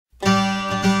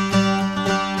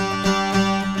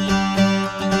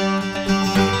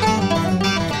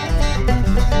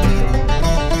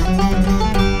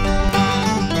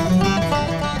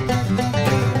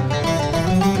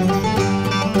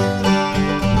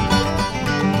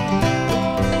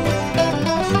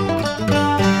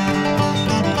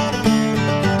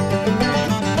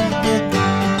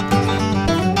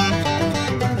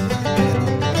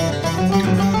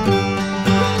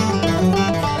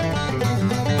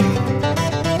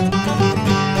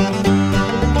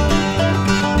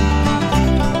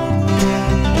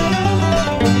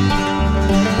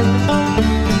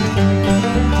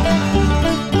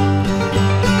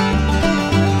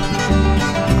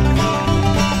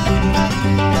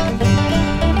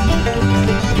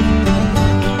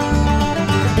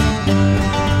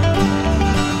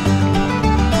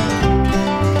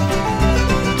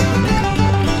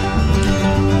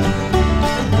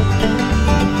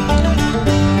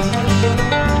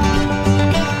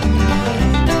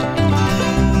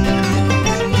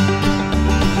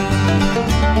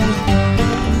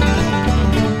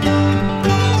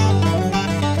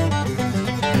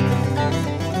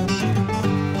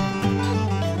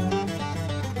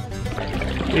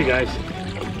Hey guys,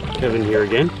 Kevin here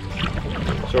again.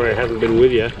 Sorry I haven't been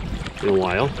with you in a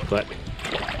while, but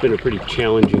it's been a pretty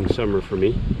challenging summer for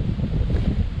me.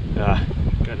 Got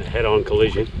in a head-on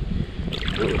collision.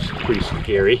 It was pretty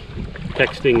scary.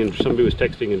 Somebody was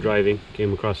texting and driving,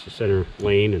 came across the center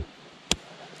lane and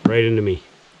right into me.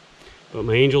 But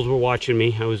my angels were watching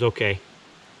me. I was okay.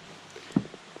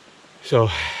 So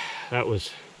that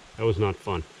was not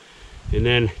fun. And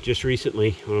then just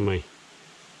recently, one of my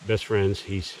best friends,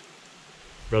 he's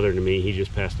brother to me, he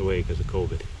just passed away because of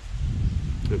COVID.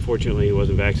 Unfortunately, he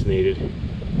wasn't vaccinated,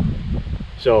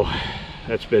 so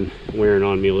that's been wearing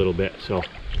on me a little bit. So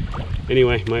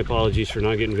anyway, my apologies for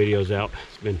not getting videos out.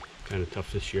 It's been kind of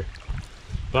tough this year,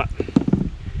 but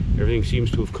everything seems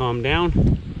to have calmed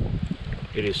down.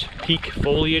 It is peak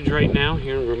foliage right now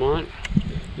here in Vermont,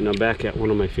 and I'm back at one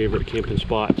of my favorite camping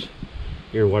spots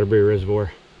here in Waterbury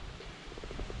Reservoir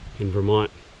in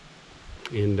Vermont.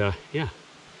 And yeah,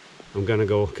 I'm gonna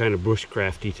go kind of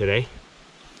bushcrafty today.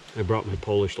 I brought my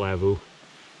Polish Lavvu,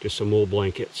 just some old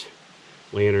blankets,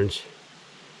 lanterns,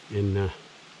 and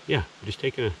yeah, just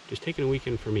taking a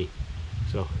weekend for me.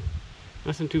 So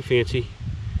nothing too fancy,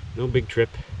 no big trip,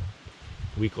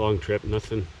 week-long trip,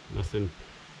 nothing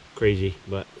crazy,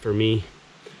 but for me,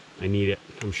 I need it.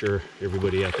 I'm sure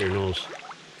everybody out there knows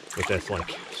what that's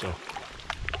like. So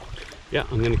yeah,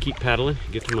 I'm gonna keep paddling,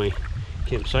 get to my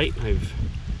campsite. I've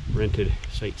rented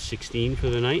site 16 for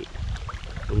the night.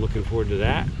 I'm looking forward to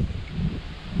that.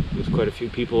 There's quite a few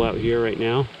people out here right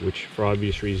now, which for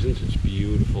obvious reasons, it's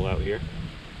beautiful out here.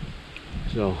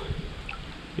 So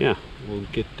yeah, we'll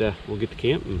get to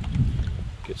camp and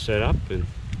get set up, and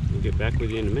we'll get back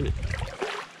with you in a minute.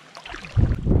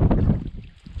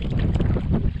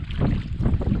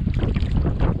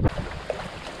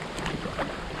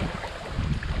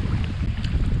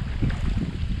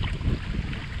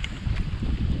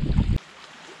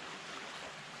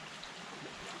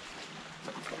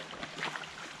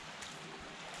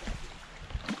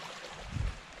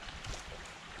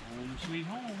 Sweet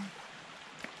home.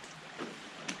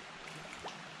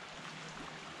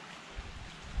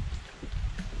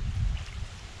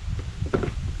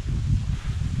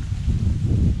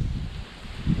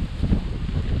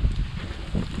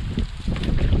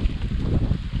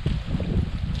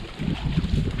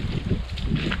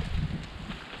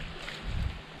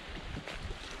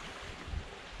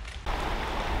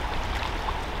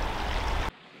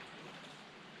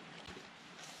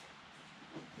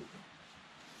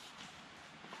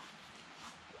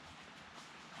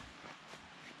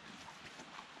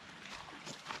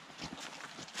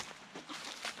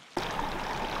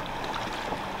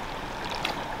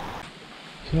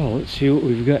 So let's see what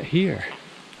we've got here.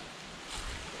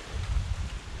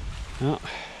 Oh,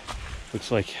 looks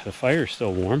like the fire's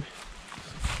still warm.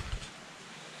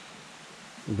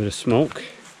 A little bit of smoke.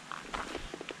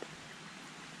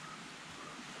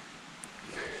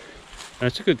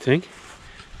 That's a good thing.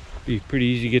 Be pretty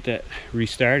easy to get that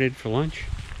restarted for lunch.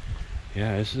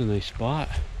 Yeah, this is a nice spot.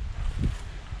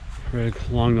 Right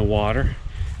along the water.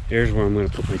 There's where I'm going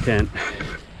to put my tent.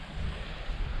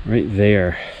 Right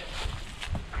there.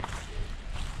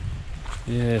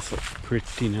 Yeah, this looks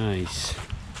pretty nice.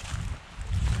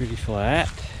 Pretty flat.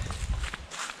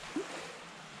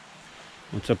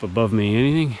 What's up above me?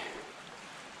 Anything?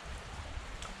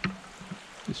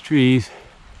 It's trees.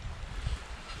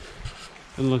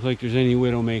 Doesn't look like there's any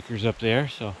widowmakers up there,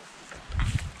 so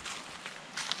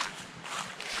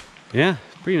yeah,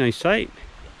 pretty nice site.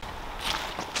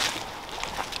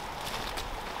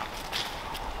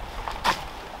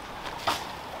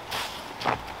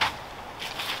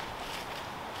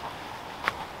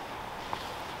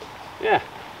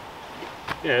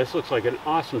 Yeah, this looks like an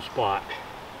awesome spot.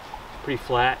 It's pretty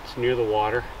flat, it's near the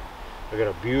water. I got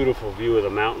a beautiful view of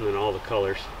the mountain and all the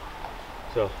colors.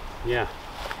 So yeah,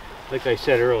 like I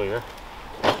said earlier,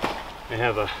 I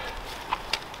have a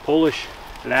Polish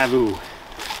Lavvu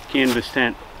canvas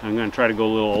tent. I'm going to try to go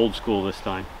a little old school this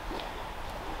time.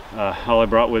 All I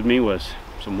brought with me was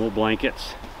some wool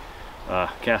blankets,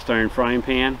 cast iron frying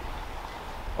pan,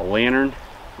 a lantern.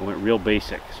 I went real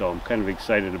basic, so I'm kind of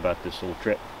excited about this little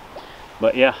trip.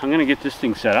 But yeah, I'm gonna get this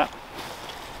thing set up.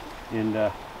 And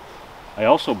I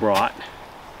also brought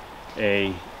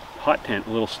a hot tent,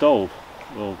 a little stove,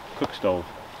 a little cook stove,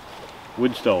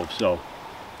 wood stove. So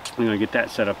I'm gonna get that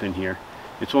set up in here.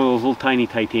 It's one of those little tiny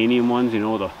titanium ones, you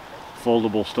know, the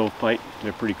foldable stovepipe.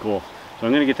 They're pretty cool. So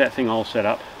I'm gonna get that thing all set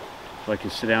up so I can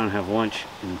sit down and have lunch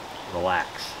and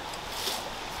relax.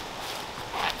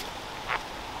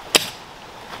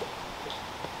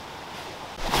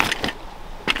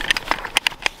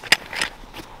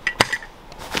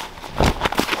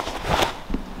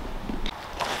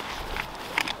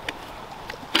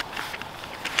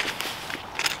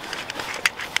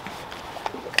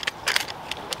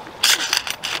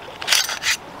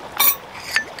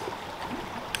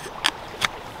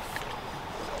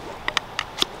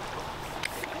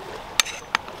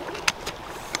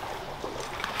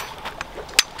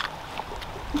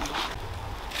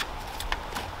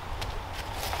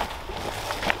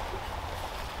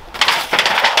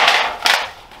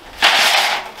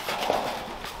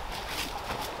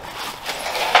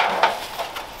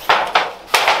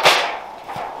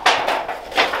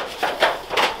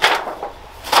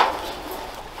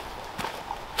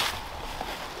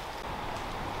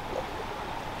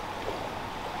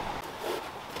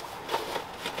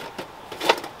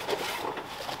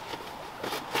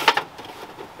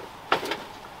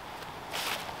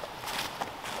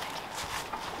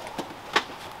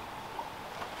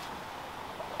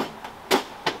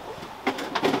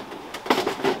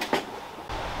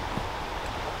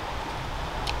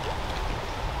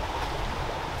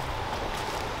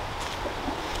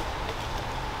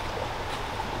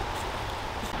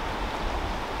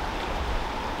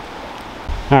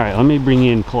 Alright, let me bring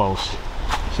you in close.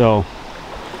 So,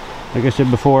 like I said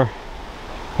before,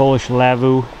 Polish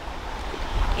Lavvu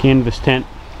canvas tent.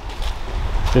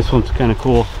 This one's kind of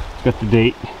cool. It's got the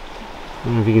date. I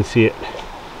don't know if you can see it.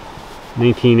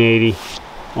 1980.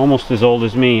 Almost as old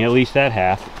as me, at least that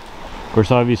half. Of course,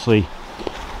 obviously,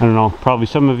 I don't know, probably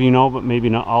some of you know, but maybe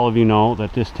not all of you know,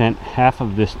 that this tent, half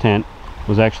of this tent,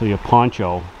 was actually a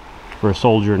poncho for a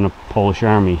soldier in the Polish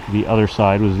army. The other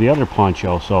side was the other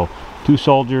poncho. So, 2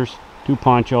 soldiers, 2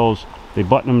 ponchos, they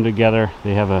button them together,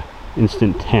 they have a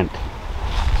instant tent.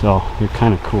 So, they're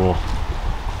kind of cool.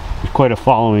 There's quite a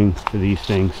following to these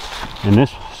things. And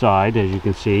this side, as you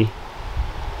can see,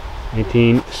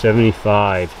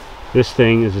 1975. This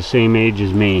thing is the same age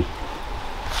as me.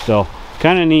 So,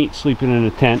 kind of neat sleeping in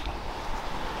a tent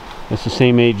that's the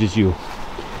same age as you.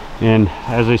 And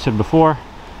as I said before,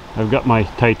 I've got my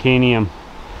titanium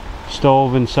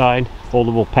stove inside,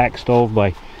 foldable pack stove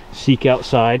by Seek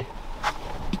Outside.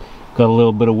 Got a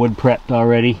little bit of wood prepped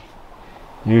already.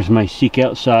 There's my Seek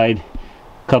Outside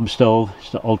Cub stove.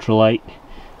 It's the ultralight.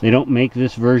 They don't make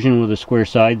this version with the square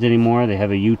sides anymore. They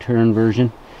have a U-turn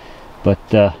version. But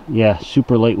yeah,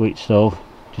 super lightweight stove.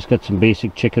 Just got some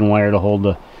basic chicken wire to hold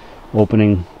the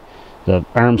opening, the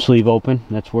arm sleeve open.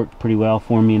 That's worked pretty well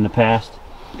for me in the past.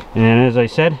 And as I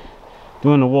said,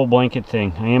 doing the wool blanket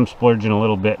thing. I am splurging a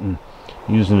little bit and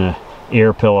using a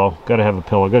air pillow. Got to have a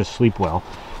pillow. Got to sleep well.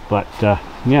 But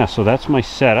yeah, so that's my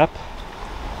setup.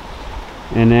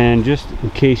 And then just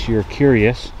in case you're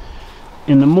curious,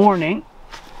 in the morning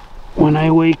when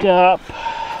I wake up,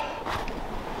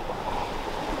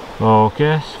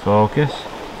 focus, focus,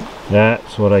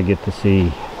 that's what I get to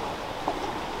see.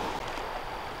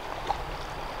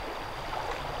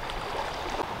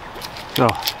 So,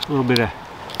 a little bit of,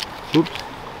 oops,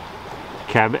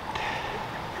 Cabot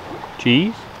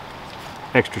cheese,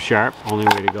 extra sharp, only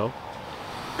way to go.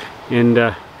 And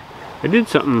I did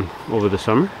something over the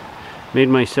summer. Made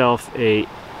myself a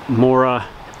Mora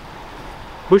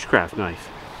Bushcraft knife.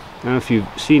 I don't know if you've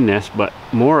seen this, but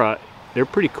Mora, they're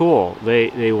pretty cool.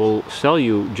 They will sell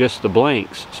you just the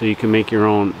blanks, so you can make your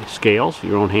own scales,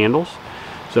 your own handles.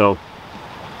 So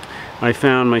I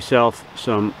found myself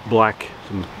some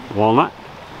walnut,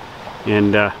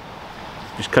 and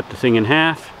just cut the thing in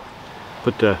half,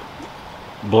 put the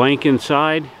blank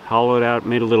inside, hollowed out,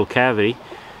 made a little cavity,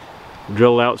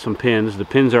 drilled out some pins. The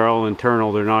pins are all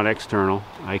internal, they're not external.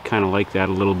 I kind of like that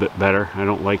a little bit better. I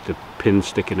don't like the pins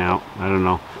sticking out. I don't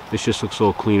know, this just looks a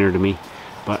little cleaner to me.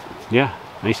 But yeah,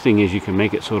 nice thing is you can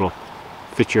make it so it'll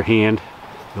fit your hand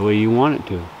the way you want it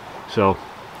to. So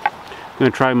I'm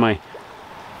going to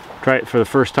try it for the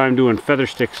first time doing feather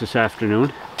sticks this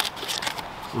afternoon.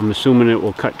 I'm assuming it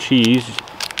will cut cheese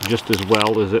just as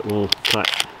well as it will cut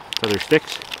feather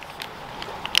sticks.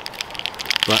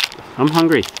 But I'm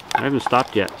hungry. I haven't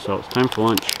stopped yet, so it's time for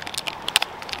lunch.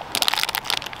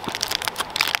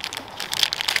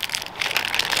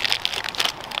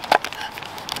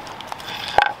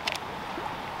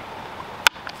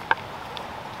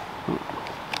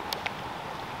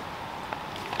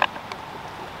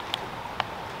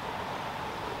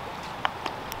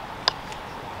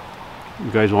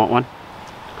 You guys want one?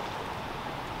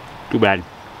 Too bad.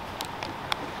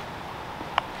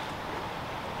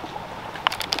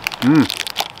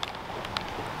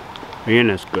 Man,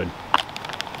 that's good.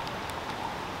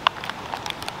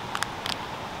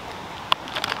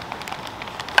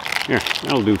 Here,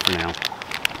 that'll do for now.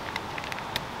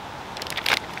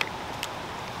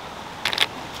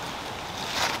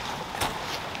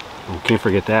 Oh, can't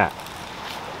forget that.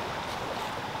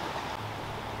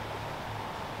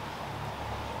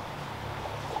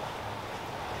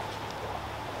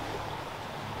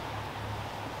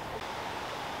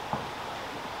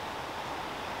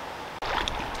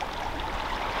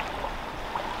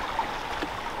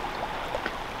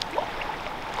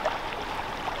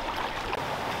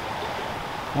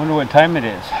 Wonder what time it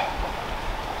is.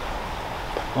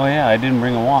 Oh yeah, I didn't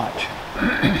bring a watch.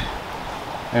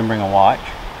 I didn't bring a watch.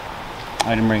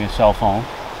 I didn't bring a cell phone.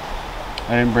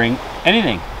 I didn't bring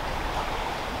anything.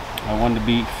 I wanted to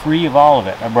be free of all of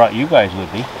it. I brought you guys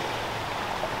with me.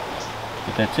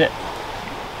 But that's it.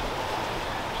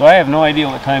 So I have no idea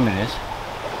what time it is.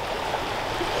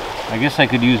 I guess I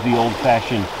could use the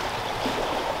old-fashioned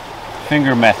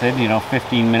finger method, you know,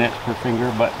 15 minutes per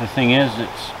finger, but the thing is,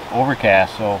 it's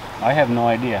overcast, so I have no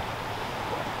idea.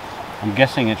 I'm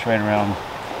guessing it's right around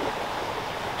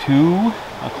 2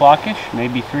 o'clock-ish,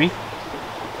 maybe 3.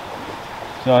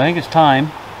 So I think it's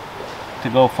time to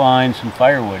go find some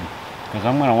firewood, because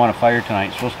I'm going to want a fire tonight.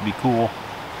 It's supposed to be cool.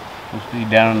 It's supposed to be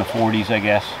down in the 40s, I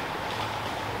guess.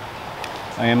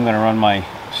 I am going to run my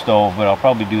stove, but I'll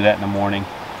probably do that in the morning.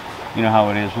 You know how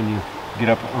it is when you get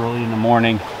up early in the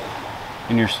morning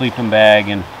in your sleeping bag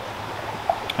and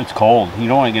it's cold. You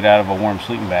don't want to get out of a warm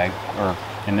sleeping bag, or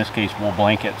in this case, wool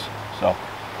blankets. So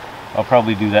I'll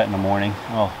probably do that in the morning.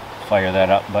 I'll fire that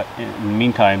up, but in the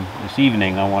meantime, this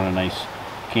evening, I want a nice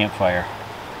campfire.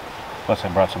 Plus I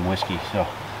brought some whiskey, so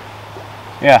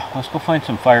yeah, let's go find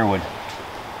some firewood.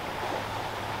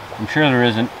 I'm sure there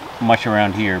isn't much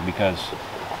around here because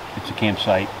it's a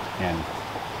campsite and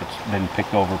it's been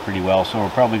picked over pretty well, so we're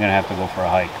probably going to have to go for a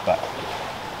hike, but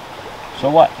so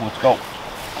what? Let's go.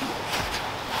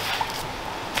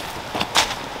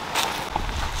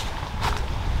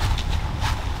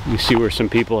 You see where some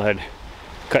people had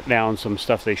cut down some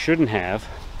stuff they shouldn't have.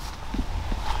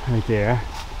 Right there.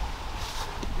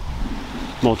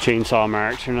 Small chainsaw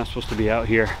marks. They're not supposed to be out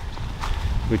here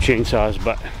with chainsaws,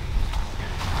 but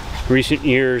recent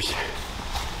years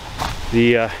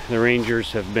the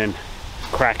rangers have been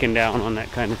cracking down on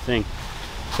that kind of thing.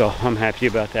 So I'm happy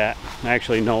about that. I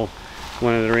actually know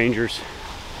one of the rangers.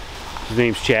 His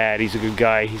name's Chad. He's a good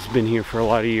guy. He's been here for a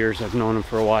lot of years. I've known him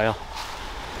for a while.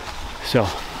 So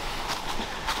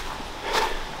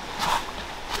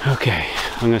okay,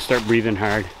 I'm gonna start breathing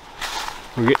hard.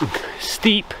 We're getting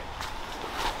steep.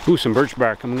 Ooh, some birch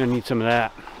bark. I'm gonna need some of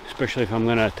that, especially if I'm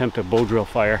gonna attempt a Bowdrill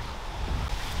fire.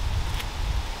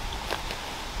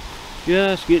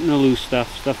 Just getting the loose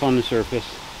stuff on the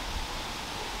surface.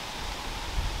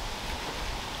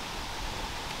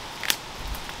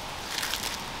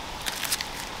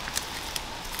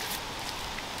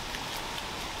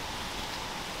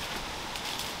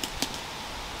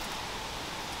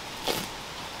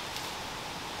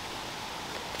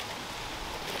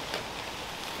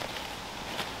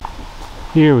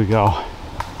 Here we go.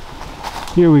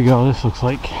 Here we go. This looks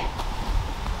like,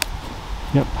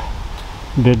 yep,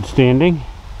 dead standing.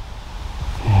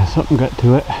 Yeah, something got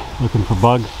to it. Looking for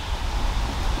bugs.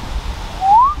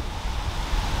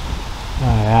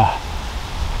 Oh yeah.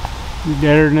 You're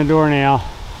deader than a doornail.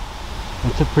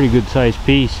 That's a pretty good sized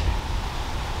piece.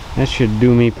 That should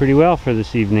do me pretty well for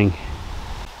this evening.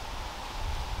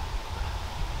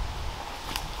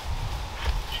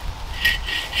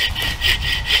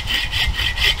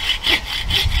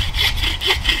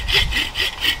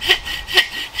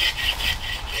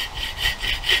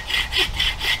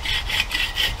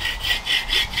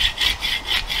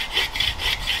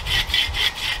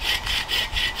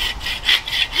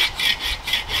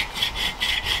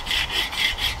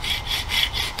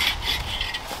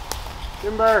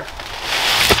 Timber!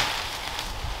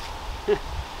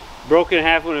 Broke in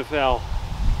half when it fell.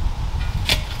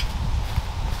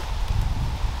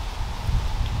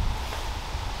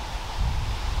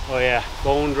 Oh yeah,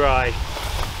 bone dry.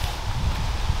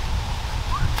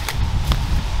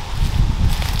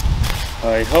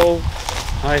 Hi ho,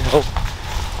 hi ho.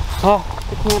 Oh,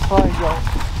 the campfire go.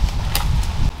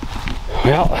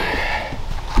 Well,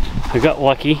 I got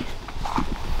lucky.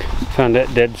 Found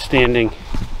that dead standing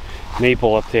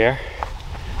maple up there.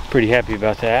 Pretty happy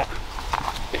about that.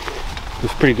 It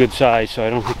was pretty good size, so I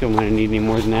don't think I'm going to need any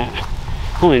more than that.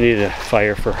 Only need a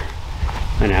fire for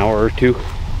an hour or two.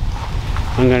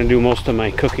 I'm going to do most of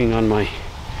my cooking on my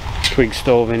twig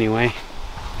stove anyway,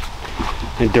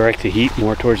 and direct the heat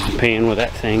more towards the pan with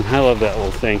that thing. I love that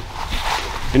little thing.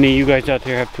 Any of you guys out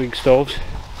there have twig stoves?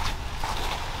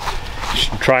 You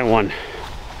should try one.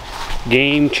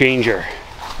 Game changer.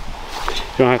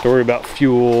 You don't have to worry about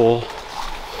fuel.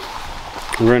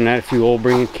 Running out of fuel,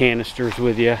 bringing canisters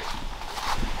with you.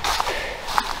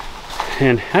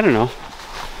 And I don't know,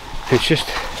 it's just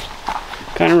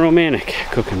kind of romantic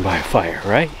cooking by a fire,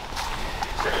 right?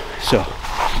 So,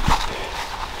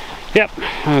 yep,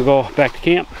 I'm gonna go back to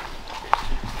camp,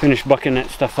 finish bucking that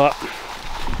stuff up,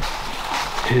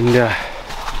 and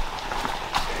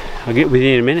I'll get with you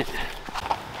in a minute.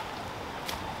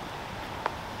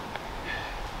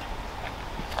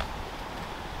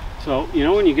 So, you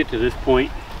know when you get to this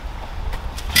point,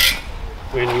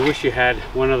 when you wish you had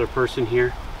one other person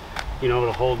here, you know,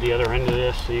 to hold the other end of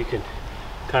this so you can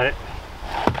cut it?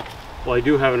 Well, I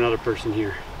do have another person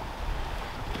here.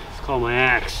 It's called my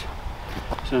axe.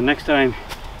 So next time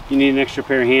you need an extra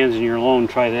pair of hands and you're alone,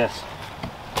 try this.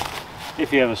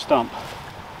 If you have a stump.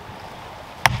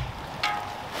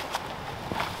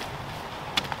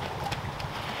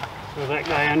 So that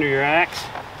guy under your axe.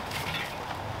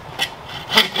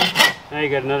 Now you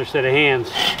got another set of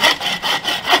hands.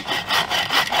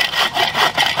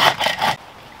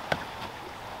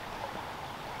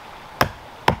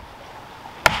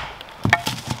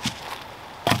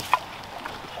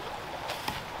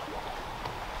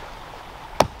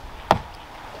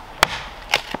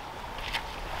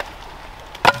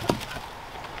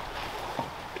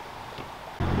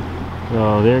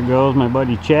 So there goes my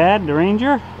buddy Chad, the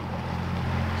ranger.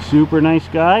 Super nice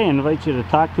guy. I invite you to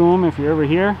talk to him if you're ever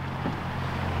here.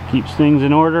 Keeps things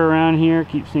in order around here,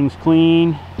 keeps things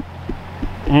clean.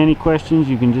 Any questions,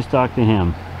 you can just talk to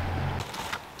him.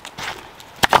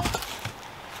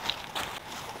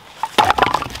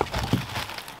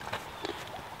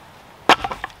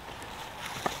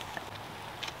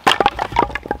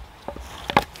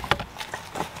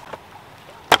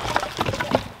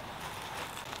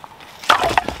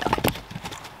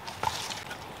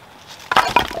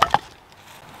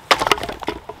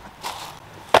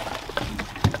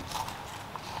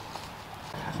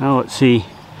 Now let's see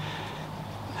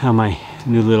how my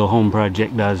new little home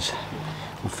project does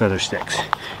with feather sticks.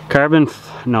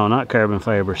 No, not carbon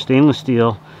fiber, stainless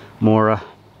steel Mora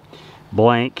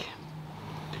blank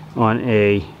on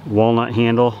a walnut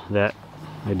handle that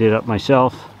I did up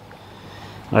myself.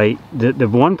 The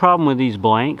one problem with these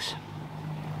blanks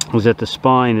is that the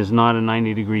spine is not a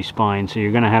 90-degree spine, so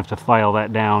you're going to have to file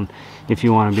that down if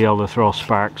you want to be able to throw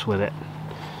sparks with it.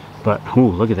 But, ooh,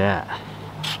 look at that.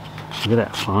 Look at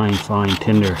that fine, fine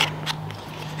tinder.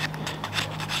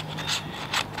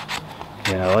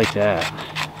 Yeah, I like that.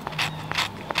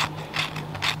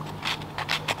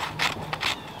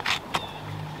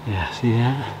 Yeah, see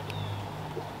that?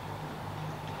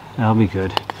 That'll be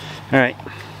good. Alright.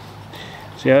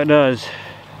 See how it does.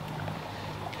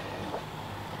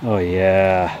 Oh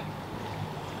yeah.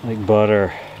 Like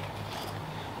butter.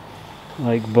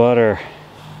 Like butter.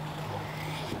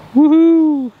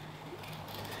 Woohoo!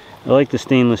 I like the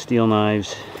stainless steel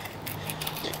knives.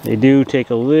 They do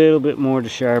take a little bit more to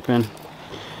sharpen,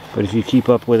 but if you keep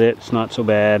up with it, it's not so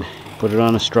bad. Put it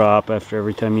on a strop after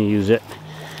every time you use it.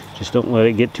 Just don't let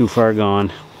it get too far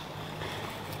gone.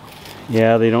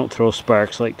 Yeah, they don't throw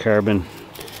sparks like carbon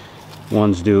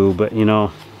ones do, but you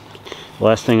know, the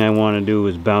last thing I want to do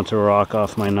is bounce a rock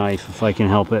off my knife if I can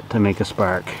help it to make a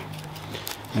spark.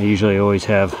 I usually always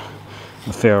have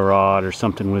a ferro rod or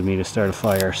something with me to start a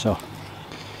fire, so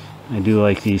I do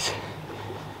like these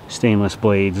stainless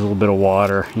blades, a little bit of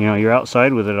water. You know, you're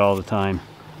outside with it all the time,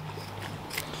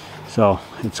 so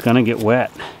it's gonna get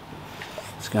wet.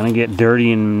 It's gonna get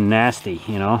dirty and nasty,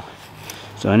 you know.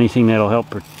 So anything that'll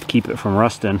help keep it from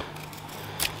rusting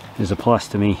is a plus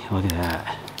to me. Look at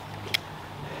that.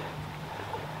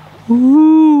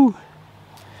 Woo!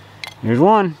 Here's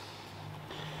one.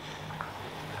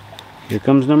 Here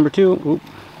comes number two. Oop.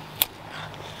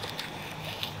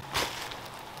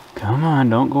 Come on,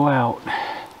 don't go out.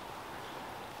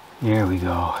 There we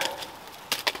go.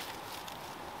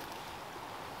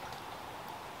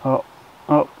 Oh,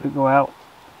 it go out.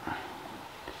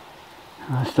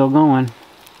 Still going.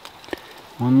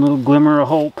 One little glimmer of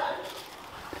hope.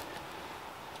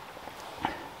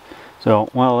 So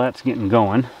while that's getting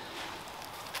going,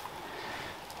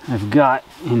 I've got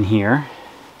in here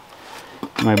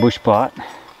my bush pot,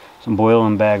 some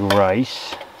boiling bag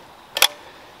rice.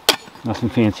 Nothing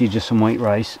fancy, just some white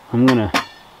rice. I'm gonna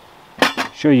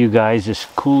show you guys this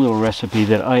cool little recipe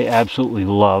that I absolutely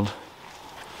love.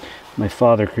 My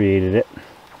father created it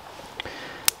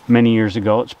many years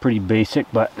ago. It's pretty basic,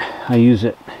 but I use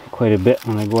it quite a bit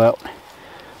when I go out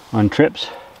on trips.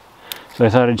 So I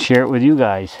thought I'd share it with you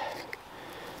guys.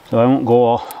 So I won't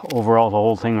go over the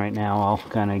whole thing right now. I'll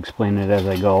kind of explain it as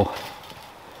I go.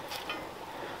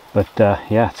 But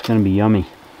yeah, it's going to be yummy.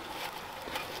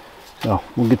 So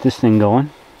we'll get this thing going.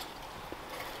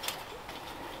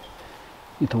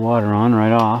 Get the water on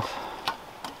right off.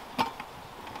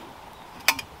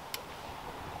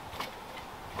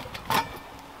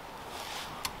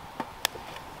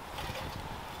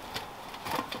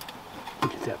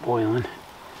 Get that boiling.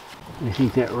 I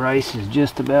think that rice is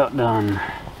just about done.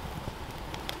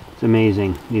 It's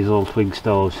amazing, these little twig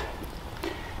stoves,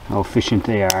 how efficient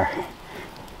they are.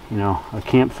 You know, a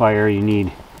campfire, you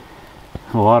need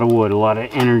a lot of wood, a lot of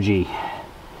energy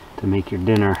to make your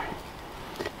dinner.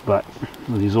 But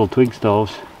with these little twig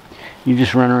stoves, you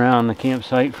just run around the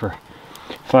campsite for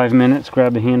 5 minutes,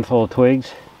 grab a handful of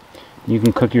twigs, you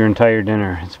can cook your entire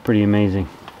dinner. It's pretty amazing.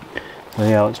 So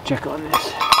yeah, let's check on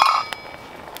this.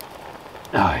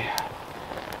 Oh yeah,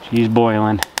 she's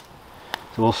boiling.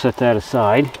 So we'll set that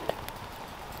aside.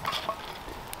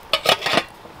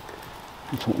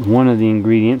 That's one of the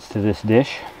ingredients to this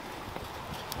dish.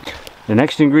 The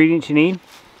next ingredient you need,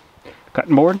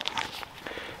 cutting board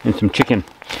and some chicken.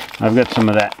 I've got some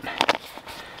of that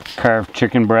carved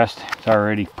chicken breast. It's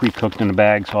already pre-cooked in a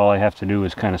bag, so all I have to do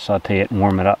is kind of saute it and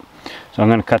warm it up. So I'm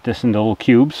going to cut this into little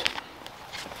cubes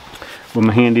with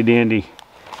my handy dandy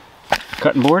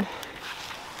cutting board.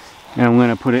 And I'm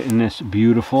going to put it in this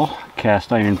beautiful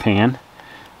cast iron pan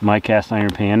my cast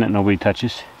iron pan that nobody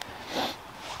touches,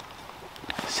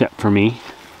 except for me.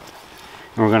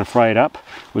 And we're going to fry it up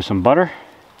with some butter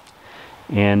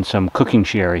and some cooking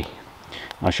sherry.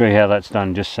 I'll show you how that's done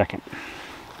in just a second.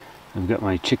 I've got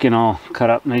my chicken all cut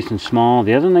up nice and small.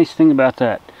 The other nice thing about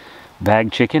that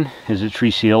bag chicken is it's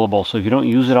resealable, so if you don't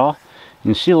use it all,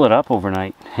 you can seal it up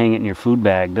overnight, hang it in your food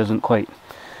bag. Doesn't quite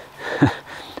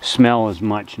smell as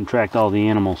much and attract all the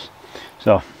animals.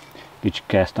 So get your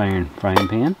cast iron frying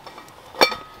pan,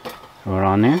 throw it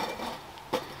on there,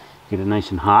 get it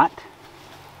nice and hot.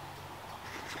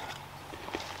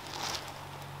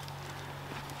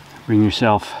 Bring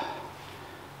yourself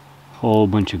a whole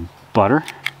bunch of butter.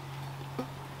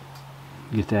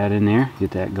 Get that in there,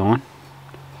 get that going.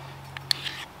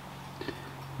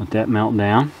 Let that melt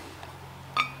down.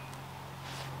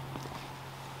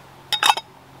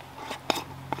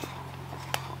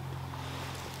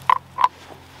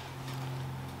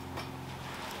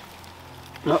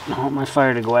 Oh, I want my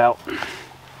fire to go out. You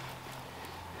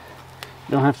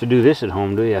don't have to do this at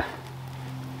home, do you?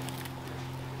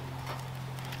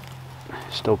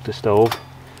 Stoke the stove.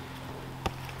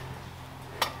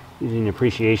 Using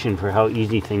appreciation for how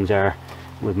easy things are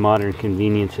with modern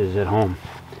conveniences at home.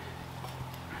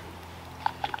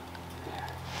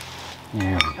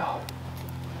 There we go.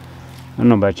 I don't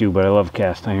know about you, but I love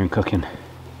cast iron cooking.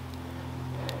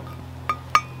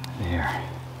 There.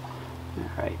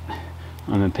 Alright.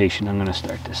 I'm impatient. I'm going to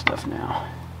start this stuff now.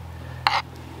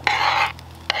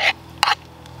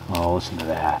 Oh, listen to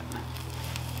that.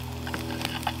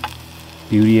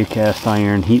 Beauty of cast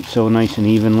iron. Heats so nice and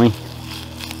evenly.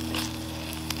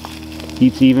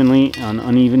 Heats evenly on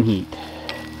uneven heat.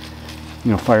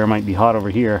 You know, fire might be hot over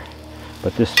here,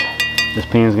 but this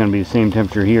pan is going to be the same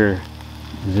temperature here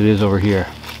as it is over here.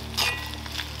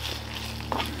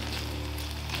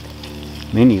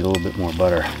 May need a little bit more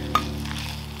butter.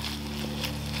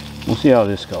 We'll see how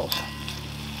this goes.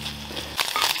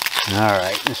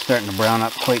 Alright, it's starting to brown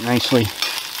up quite nicely.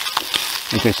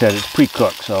 Like I said, it's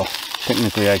pre-cooked, so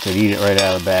technically I could eat it right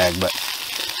out of the bag, but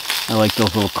I like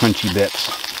those little crunchy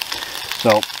bits.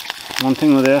 So, one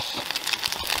thing with this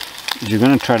is you're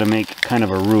going to try to make kind of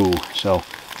a roux, so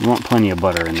you want plenty of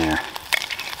butter in there.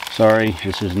 Sorry,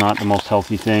 this is not the most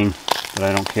healthy thing, but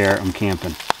I don't care, I'm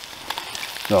camping.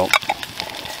 So,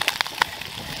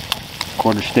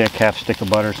 quarter stick, half stick of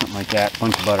butter, something like that,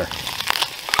 bunch of butter.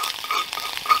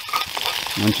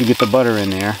 Once you get the butter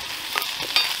in there,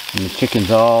 and the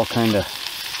chicken's all kind of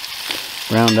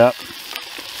browned up,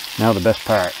 now the best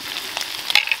part.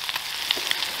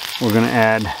 We're going to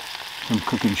add some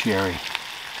cooking sherry.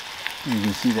 You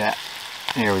can see that.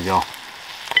 There we go.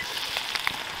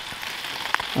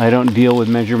 I don't deal with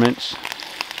measurements.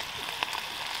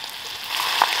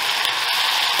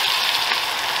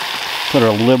 Put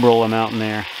a liberal amount in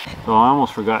there. So I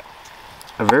almost forgot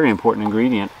a very important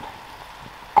ingredient.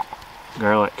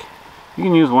 Garlic. You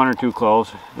can use 1 or 2 cloves.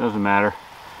 It doesn't matter.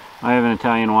 I have an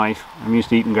Italian wife. I'm used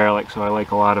to eating garlic, so I like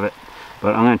a lot of it.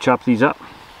 But I'm going to chop these up.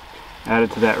 Add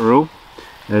it to that roux.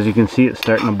 As you can see, it's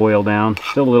starting to boil down.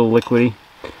 Still a little liquidy,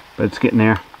 but it's getting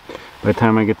there. By the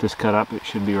time I get this cut up, it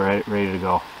should be ready to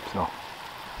go. So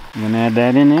I'm going to add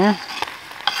that in there.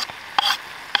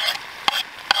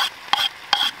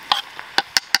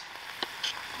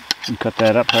 And cut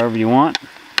that up however you want,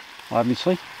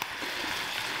 obviously.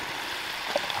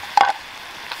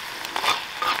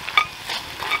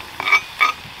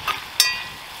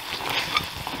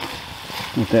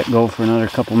 Let that go for another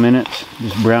couple minutes.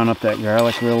 Just brown up that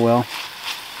garlic real well.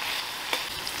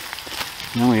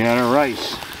 Now we add our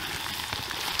rice.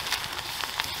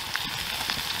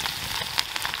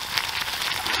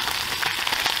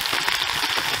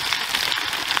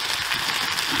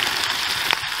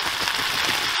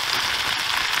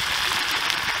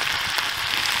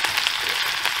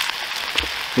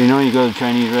 So you know, you go to a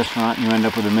Chinese restaurant and you end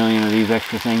up with a million of these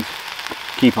extra things.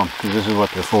 Keep them, because this is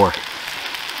what they're for.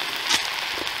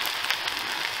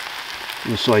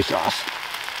 The soy sauce.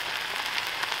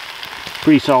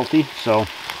 Pretty salty, so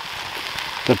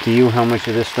it's up to you how much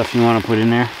of this stuff you want to put in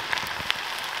there.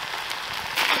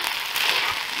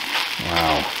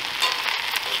 Wow.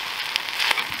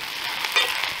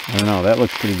 I don't know, that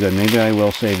looks pretty good. Maybe I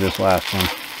will save this last one.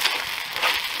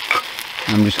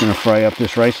 I'm just going to fry up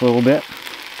this rice a little bit.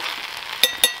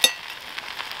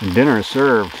 And dinner is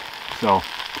served, so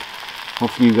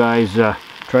hopefully you guys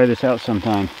try this out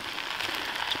sometime.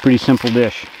 It's a pretty simple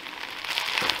dish.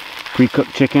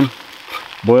 Pre-cooked chicken,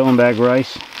 boiling bag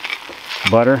rice,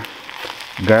 butter,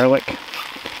 garlic,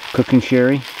 cooking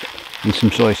sherry, and some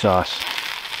soy sauce.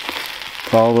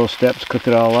 Follow those steps, cook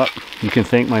it all up. You can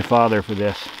thank my father for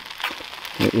this.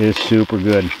 It is super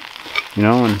good. You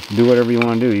know, and do whatever you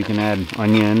want to do. You can add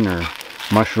onion or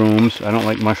mushrooms. I don't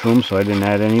like mushrooms, so I didn't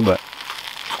add any, but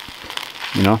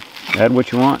you know, add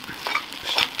what you want.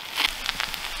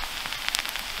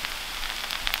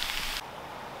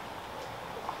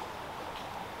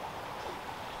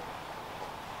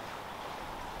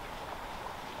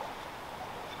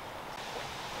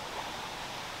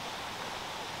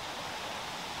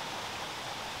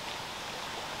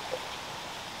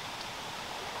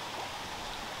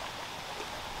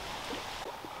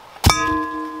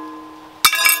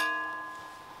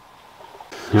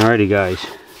 Alrighty guys,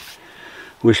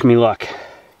 wish me luck.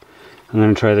 I'm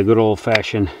going to try the good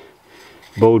old-fashioned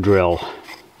Bowdrill.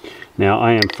 Now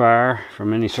I am far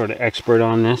from any sort of expert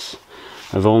on this.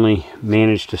 I've only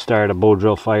managed to start a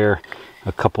Bowdrill fire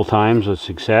a couple times with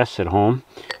success at home.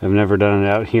 I've never done it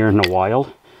out here in the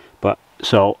wild. But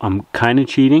so I'm kind of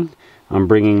cheating. I'm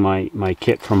bringing my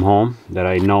kit from home that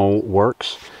I know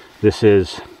works. This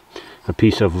is a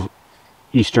piece of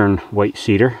eastern white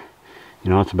cedar. You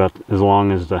know, it's about as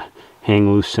long as the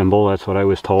hang loose symbol, that's what I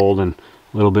was told, and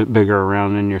a little bit bigger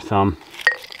around than your thumb.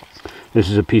 This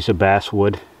is a piece of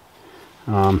basswood.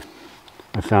 I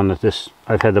found that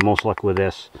I've had the most luck with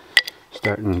this,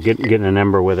 getting an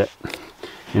ember with it.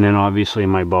 And then obviously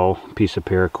my bow, piece of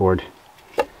paracord.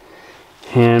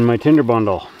 And my tinder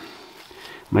bundle.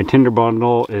 My tinder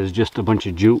bundle is just a bunch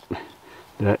of jute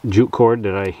cord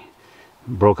that I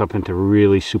broke up into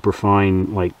really super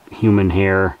fine, like human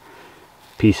hair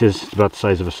pieces. It's about the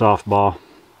size of a softball.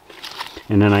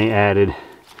 And then I added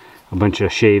a bunch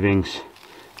of shavings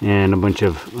and a bunch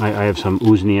of, I have some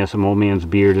usnia, some old man's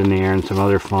beard in there, and some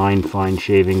other fine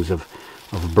shavings of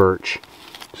birch.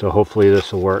 So hopefully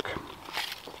this will work.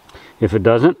 If it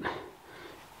doesn't,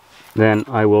 then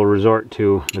I will resort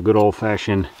to the good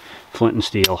old-fashioned flint and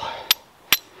steel.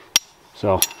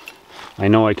 So I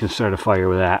know I can start a fire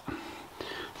with that.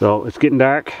 So it's getting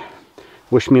dark.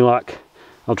 Wish me luck.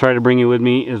 I'll try to bring you with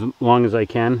me as long as I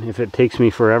can. If it takes me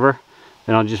forever,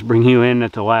 then I'll just bring you in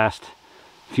at the last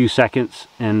few seconds,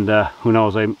 and who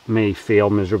knows, I may fail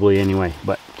miserably anyway.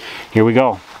 But here we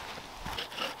go.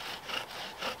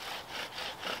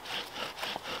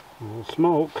 A little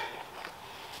smoke.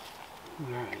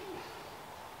 All right.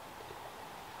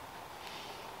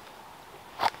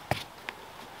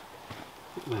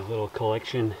 My little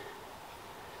collection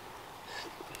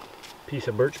piece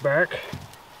of birch bark.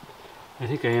 I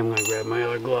think I am going to grab my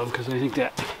other glove because I think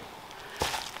that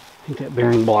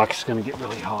bearing block is going to get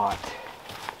really hot.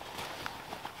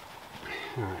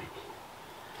 Alright,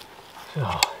 so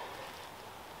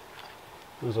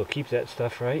might as well keep that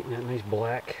stuff right, and that nice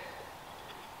black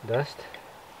dust.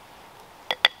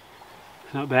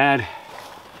 Not bad.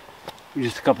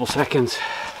 Just a couple seconds.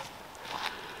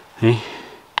 Hey,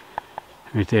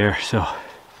 right there. So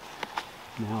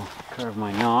now carve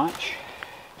my notch.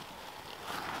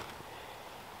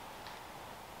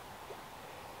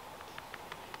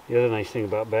 The other nice thing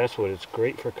about basswood, it's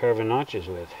great for carving notches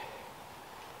with,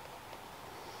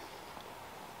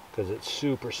 because it's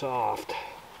super soft.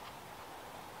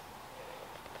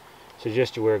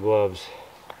 Suggest you wear gloves.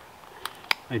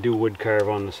 I do wood carve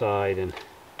on the side, and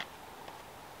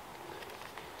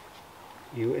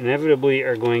you inevitably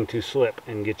are going to slip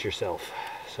and get yourself.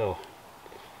 So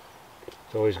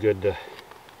it's always good to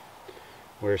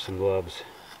wear some gloves,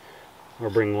 or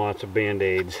bring lots of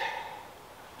band-aids.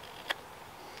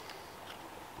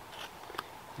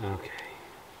 Okay,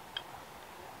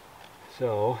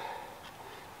 so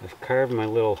I've carved my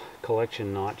little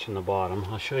collection notch in the bottom.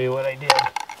 I'll show you what I did.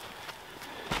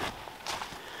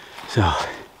 So,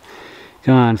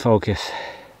 come on, focus.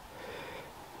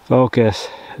 Focus.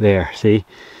 There, see?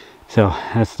 So,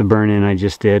 that's the burn-in I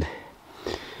just did.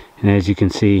 And as you can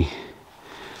see,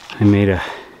 I made a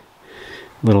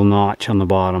little notch on the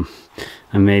bottom.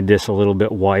 I made this a little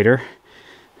bit wider,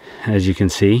 as you can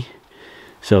see.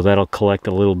 So that'll collect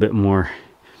a little bit more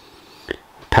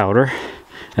powder,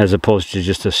 as opposed to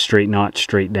just a straight notch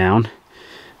straight down.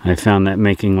 I found that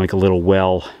making like a little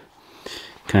well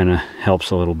kind of helps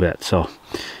a little bit. So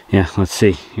yeah, let's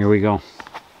see. Here we go.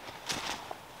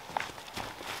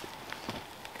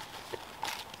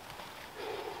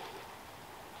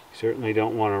 Certainly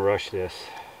don't want to rush this.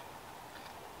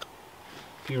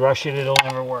 If you rush it, it'll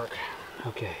never work.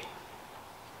 Okay.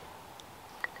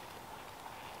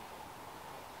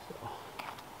 So,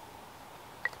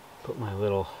 put my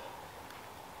little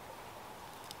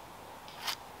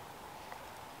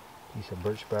piece of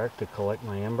birch bark to collect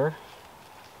my ember.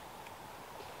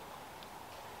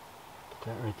 Put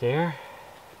that right there.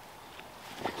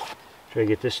 Try to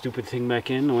get this stupid thing back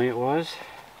in the way it was.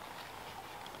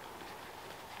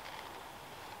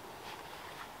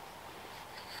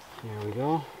 There we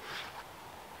go.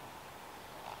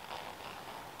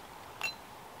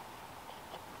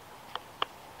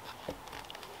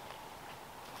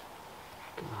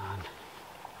 Come on.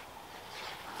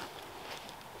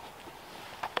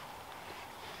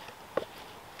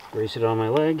 Brace it on my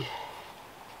leg.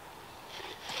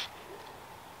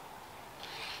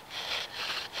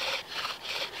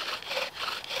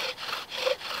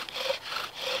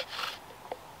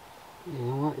 You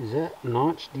know what? Is that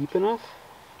notch deep enough?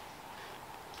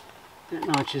 That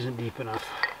notch isn't deep enough.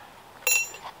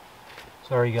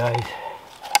 Sorry guys.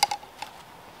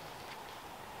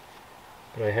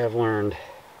 But I have learned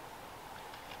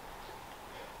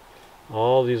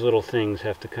all these little things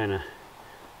have to kind of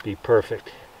be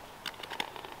perfect.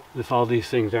 If all these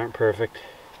things aren't perfect,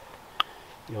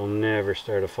 you'll never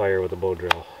start a fire with a bow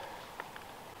drill.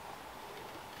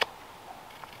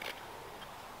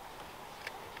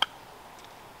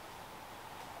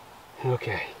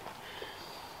 Okay.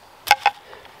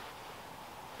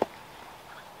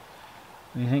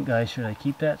 What do you think, guys? Should I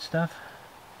keep that stuff?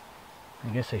 I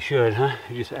guess I should, huh?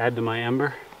 I just add to my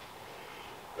ember.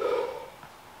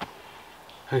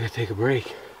 I gotta take a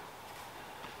break.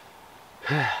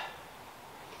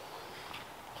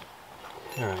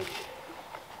 Alright.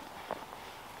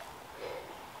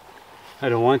 I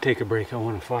don't want to take a break, I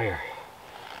want to fire.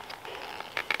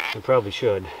 I probably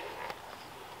should.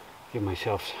 Give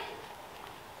myself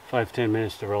 5-10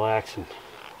 minutes to relax and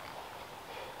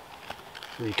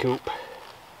recoup.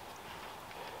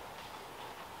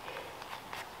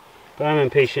 But I'm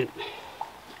impatient.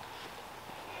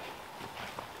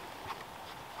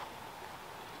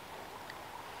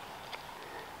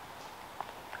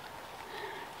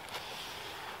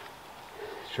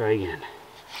 Let's try again.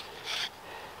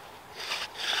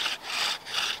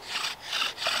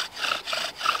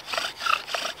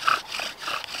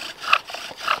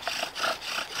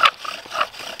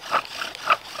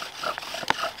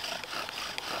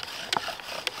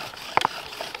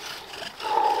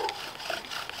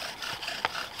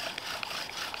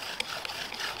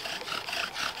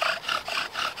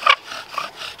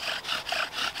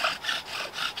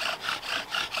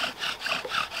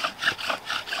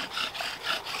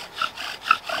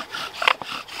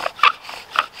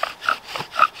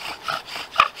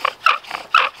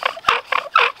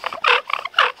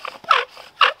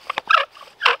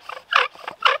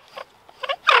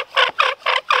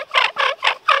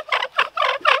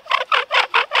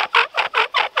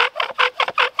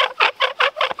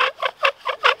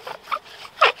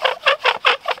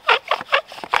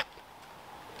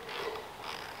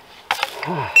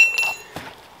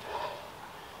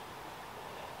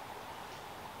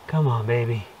 Come on,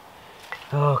 baby.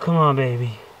 Oh, come on,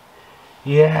 baby.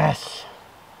 Yes.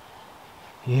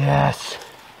 Yes.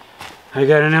 I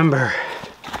got an ember.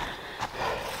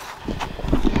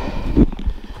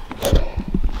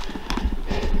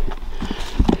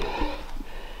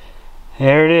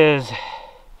 There it is.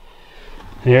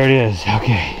 There it is.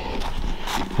 Okay.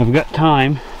 I've got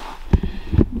time,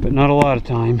 but not a lot of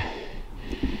time.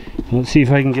 Let's see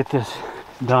if I can get this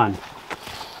done.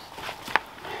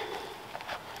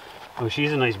 Oh,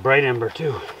 she's a nice bright ember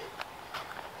too.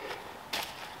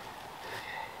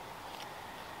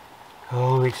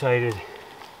 Oh, I'm excited.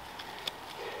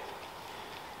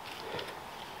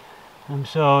 I'm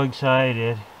so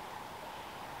excited.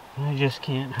 I just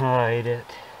can't hide it.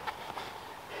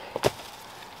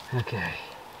 Okay.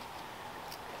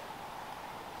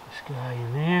 This guy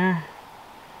in there.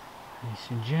 Nice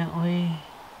and gently.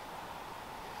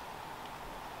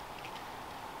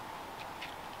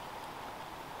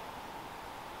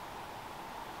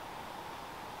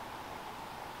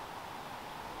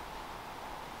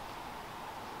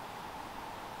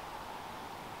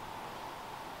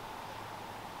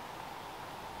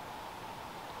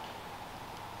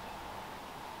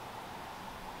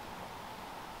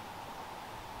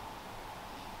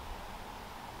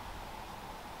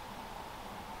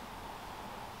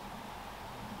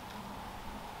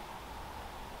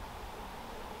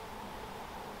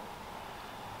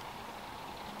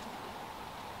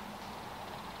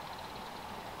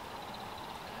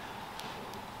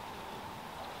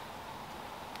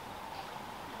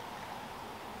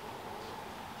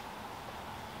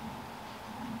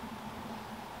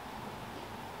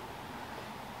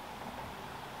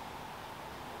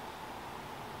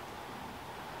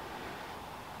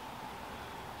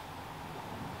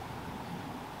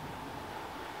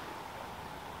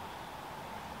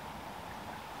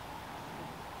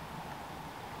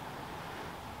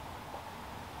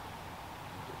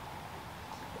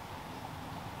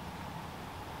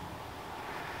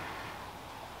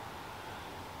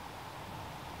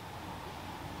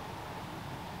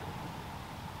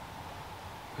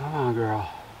 Come on, girl.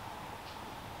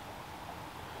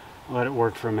 Let it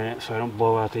work for a minute so I don't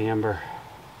blow out the ember.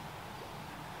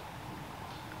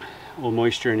 A little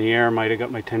moisture in the air might have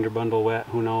got my tinder bundle wet,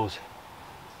 who knows.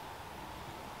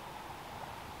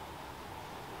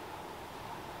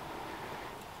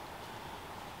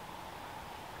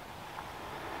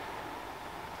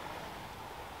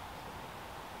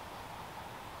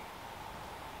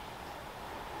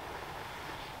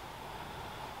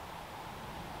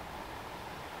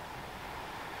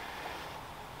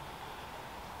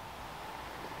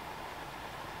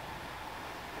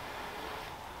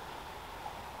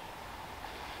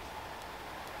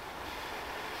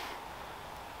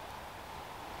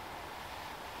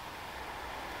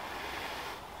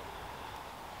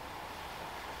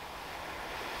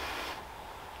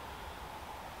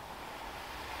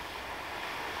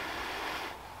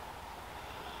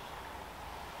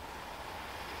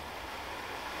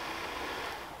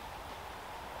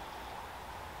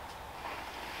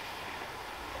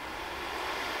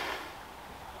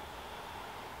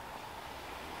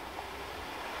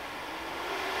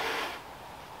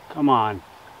 Come on.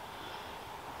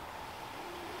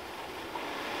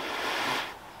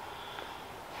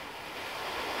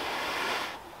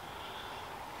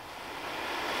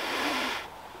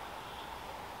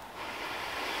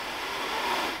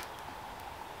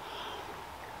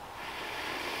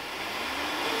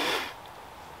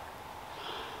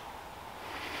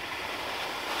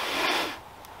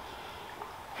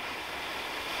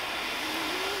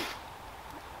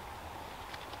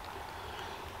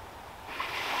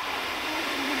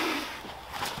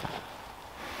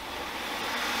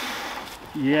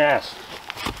 Yes.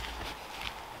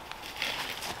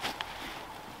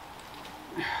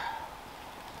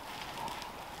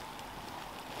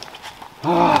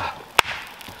 Ah,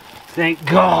 thank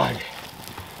God.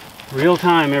 Real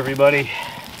time, everybody.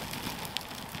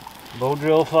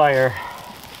 Bowdrill fire.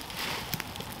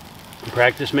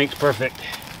 Practice makes perfect.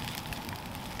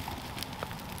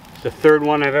 It's the third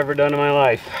one I've ever done in my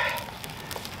life.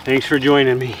 Thanks for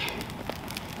joining me.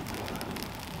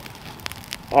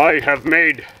 I have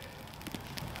made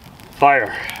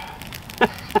fire.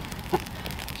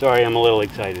 Sorry, I'm a little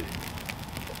excited.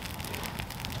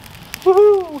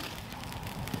 Woohoo!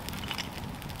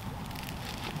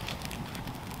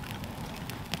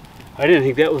 I didn't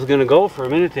think that was gonna go for a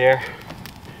minute there.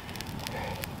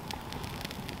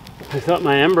 I thought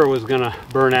my ember was gonna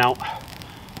burn out.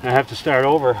 I have to start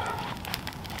over.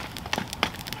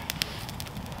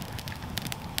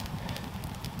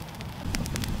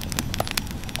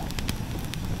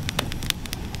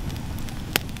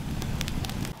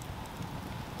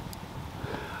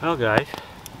 Well guys,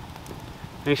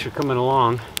 thanks for coming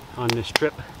along on this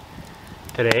trip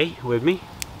today with me.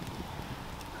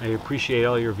 I appreciate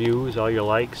all your views, all your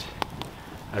likes.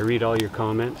 I read all your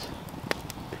comments.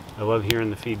 I love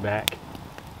hearing the feedback.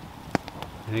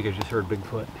 I think I just heard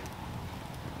Bigfoot.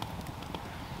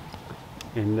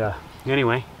 And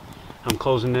anyway, I'm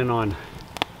closing in on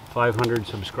 500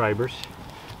 subscribers.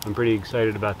 I'm pretty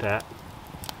excited about that.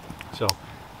 So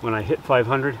when I hit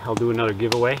 500, I'll do another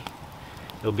giveaway.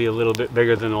 It'll be a little bit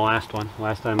bigger than the last one.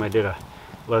 Last time I did a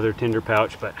leather tinder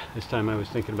pouch, but this time I was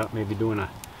thinking about maybe doing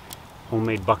a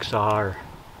homemade buck saw, or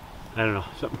I don't know,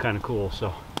 something kind of cool.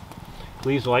 So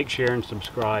please like, share, and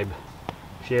subscribe.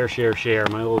 Share, share, share.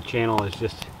 My little channel is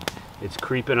just, it's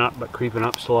creeping up, but creeping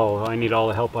up slow. I need all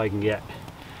the help I can get.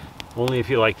 Only if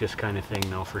you like this kind of thing,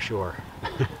 though, for sure.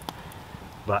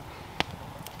 But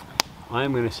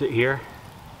I'm going to sit here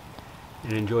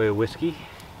and enjoy a whiskey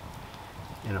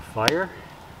and a fire.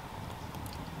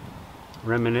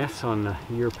 Reminisce on the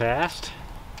year past.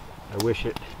 I wish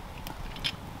it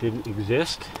didn't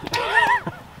exist.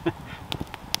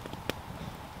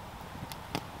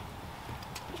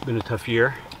 It's been a tough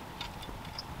year.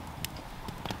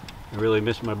 I really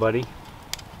miss my buddy.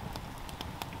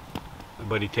 My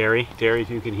buddy Terry. Terry, if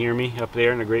you can hear me up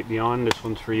there in the great beyond, this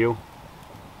one's for you.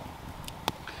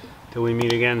 Till we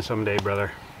meet again someday,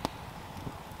 brother.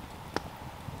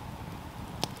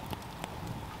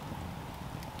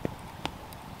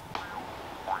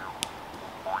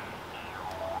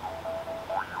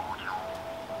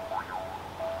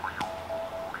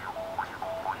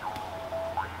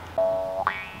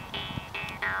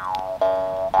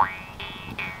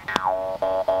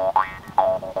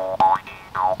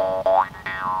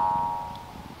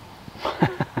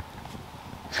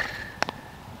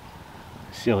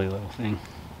 Silly little thing.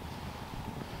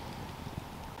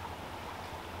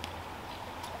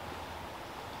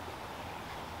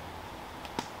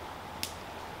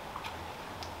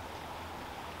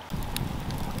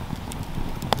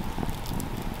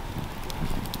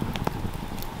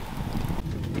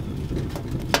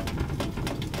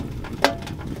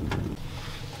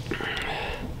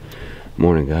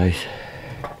 Morning, guys.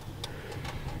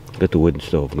 Got the wood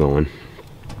stove going.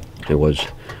 It was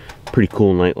a pretty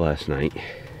cool night last night.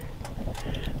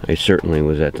 I certainly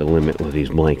was at the limit with these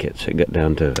blankets. It got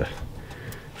down to the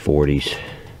 40s.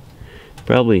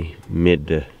 Probably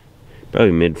mid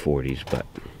 40s, but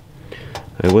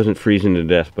I wasn't freezing to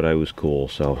death, but I was cool,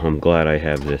 so I'm glad I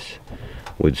have this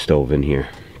wood stove in here.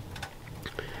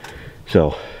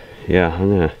 So yeah, I'm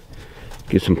gonna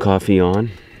get some coffee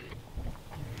on,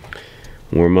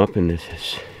 warm up in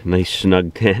this nice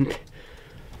snug tent,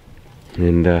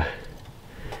 and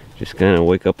just kind of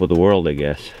wake up with the world, I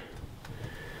guess.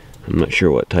 I'm not sure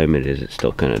what time it is. It's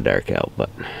still kind of dark out, but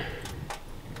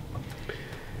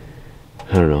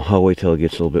I don't know. I'll wait till it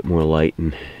gets a little bit more light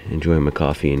and enjoy my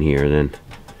coffee in here, and then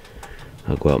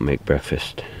I'll go out and make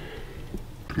breakfast.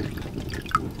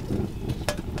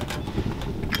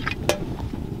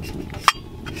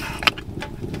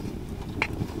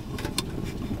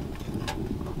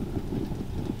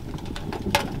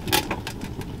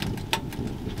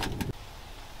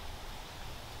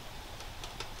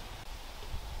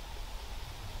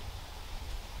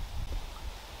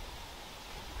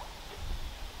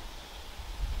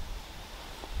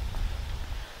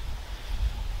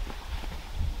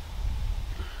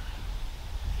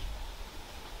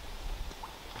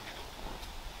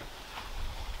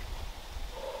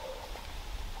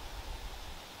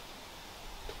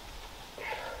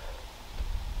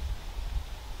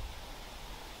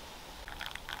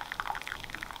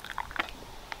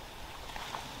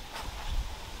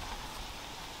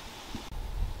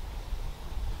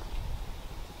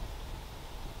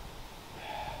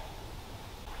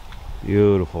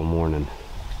 Beautiful morning.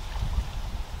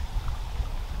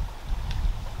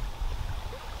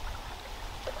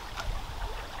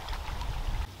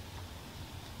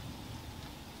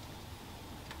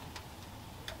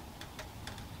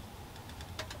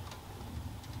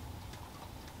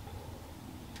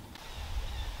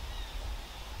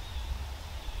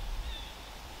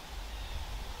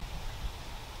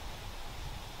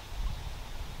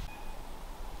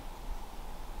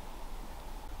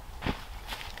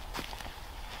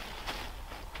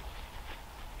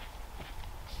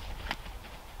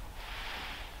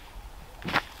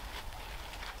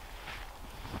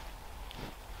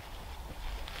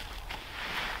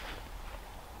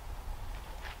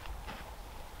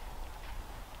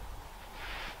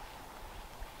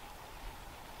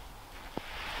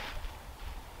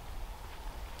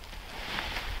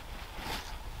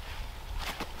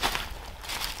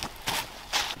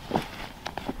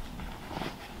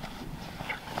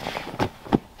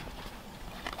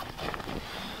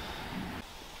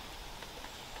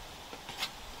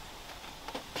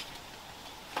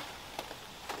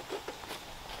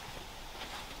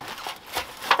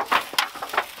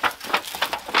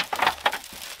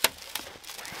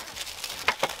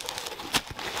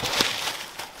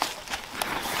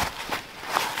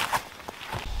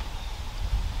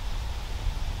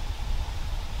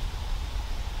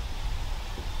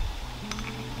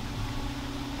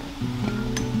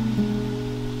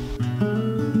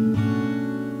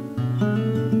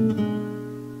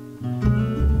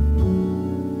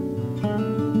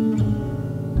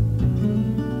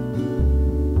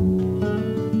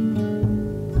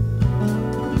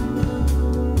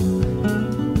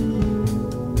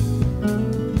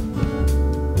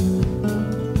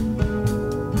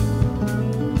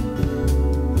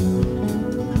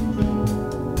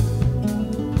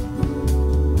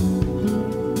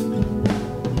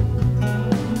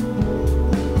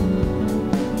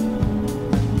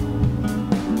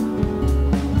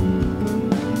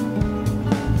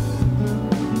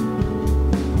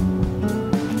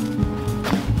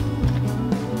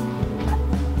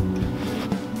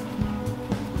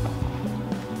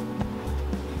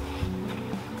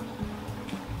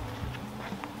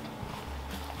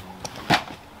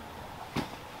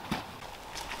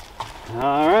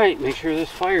 Alright, make sure this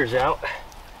fire's out.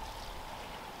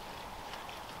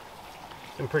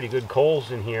 Some pretty good coals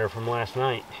in here from last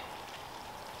night.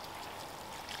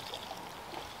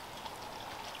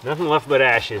 Nothing left but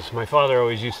ashes. My father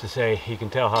always used to say you can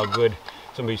tell how good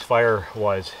somebody's fire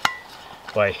was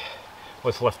by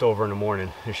what's left over in the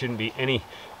morning. There shouldn't be any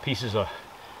pieces of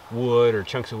wood or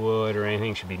chunks of wood or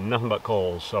anything. It should be nothing but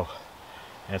coals. So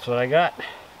that's what I got.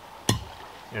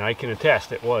 And I can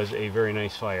attest it was a very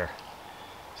nice fire.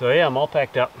 So yeah, I'm all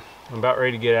packed up. I'm about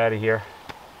ready to get out of here.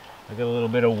 I got a little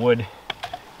bit of wood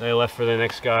that I left for the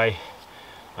next guy.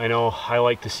 I know I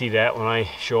like to see that when I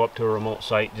show up to a remote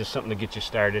site, just something to get you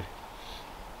started.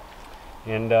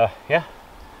 And yeah,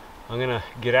 I'm gonna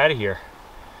get out of here.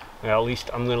 Well, at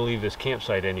least I'm gonna leave this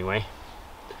campsite anyway.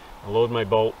 I'll load my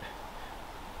boat,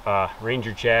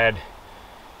 Ranger Chad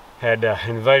had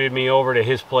invited me over to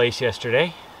his place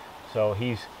yesterday. So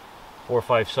he's 4 or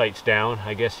 5 sites down.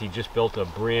 I guess he just built a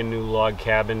brand new log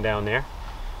cabin down there.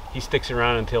 He sticks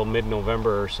around until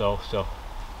mid-November or so, so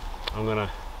I'm gonna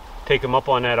take him up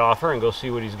on that offer and go see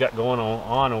what he's got going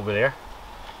on over there.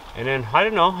 And then, I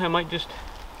don't know, I might just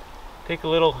take a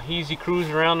little easy cruise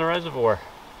around the reservoir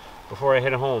before I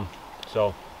head home.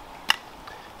 So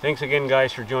thanks again,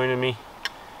 guys, for joining me.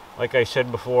 Like I said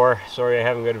before, sorry I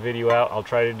haven't got a video out. I'll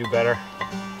try to do better.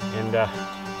 And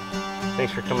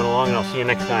thanks for coming along, and I'll see you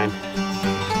next time.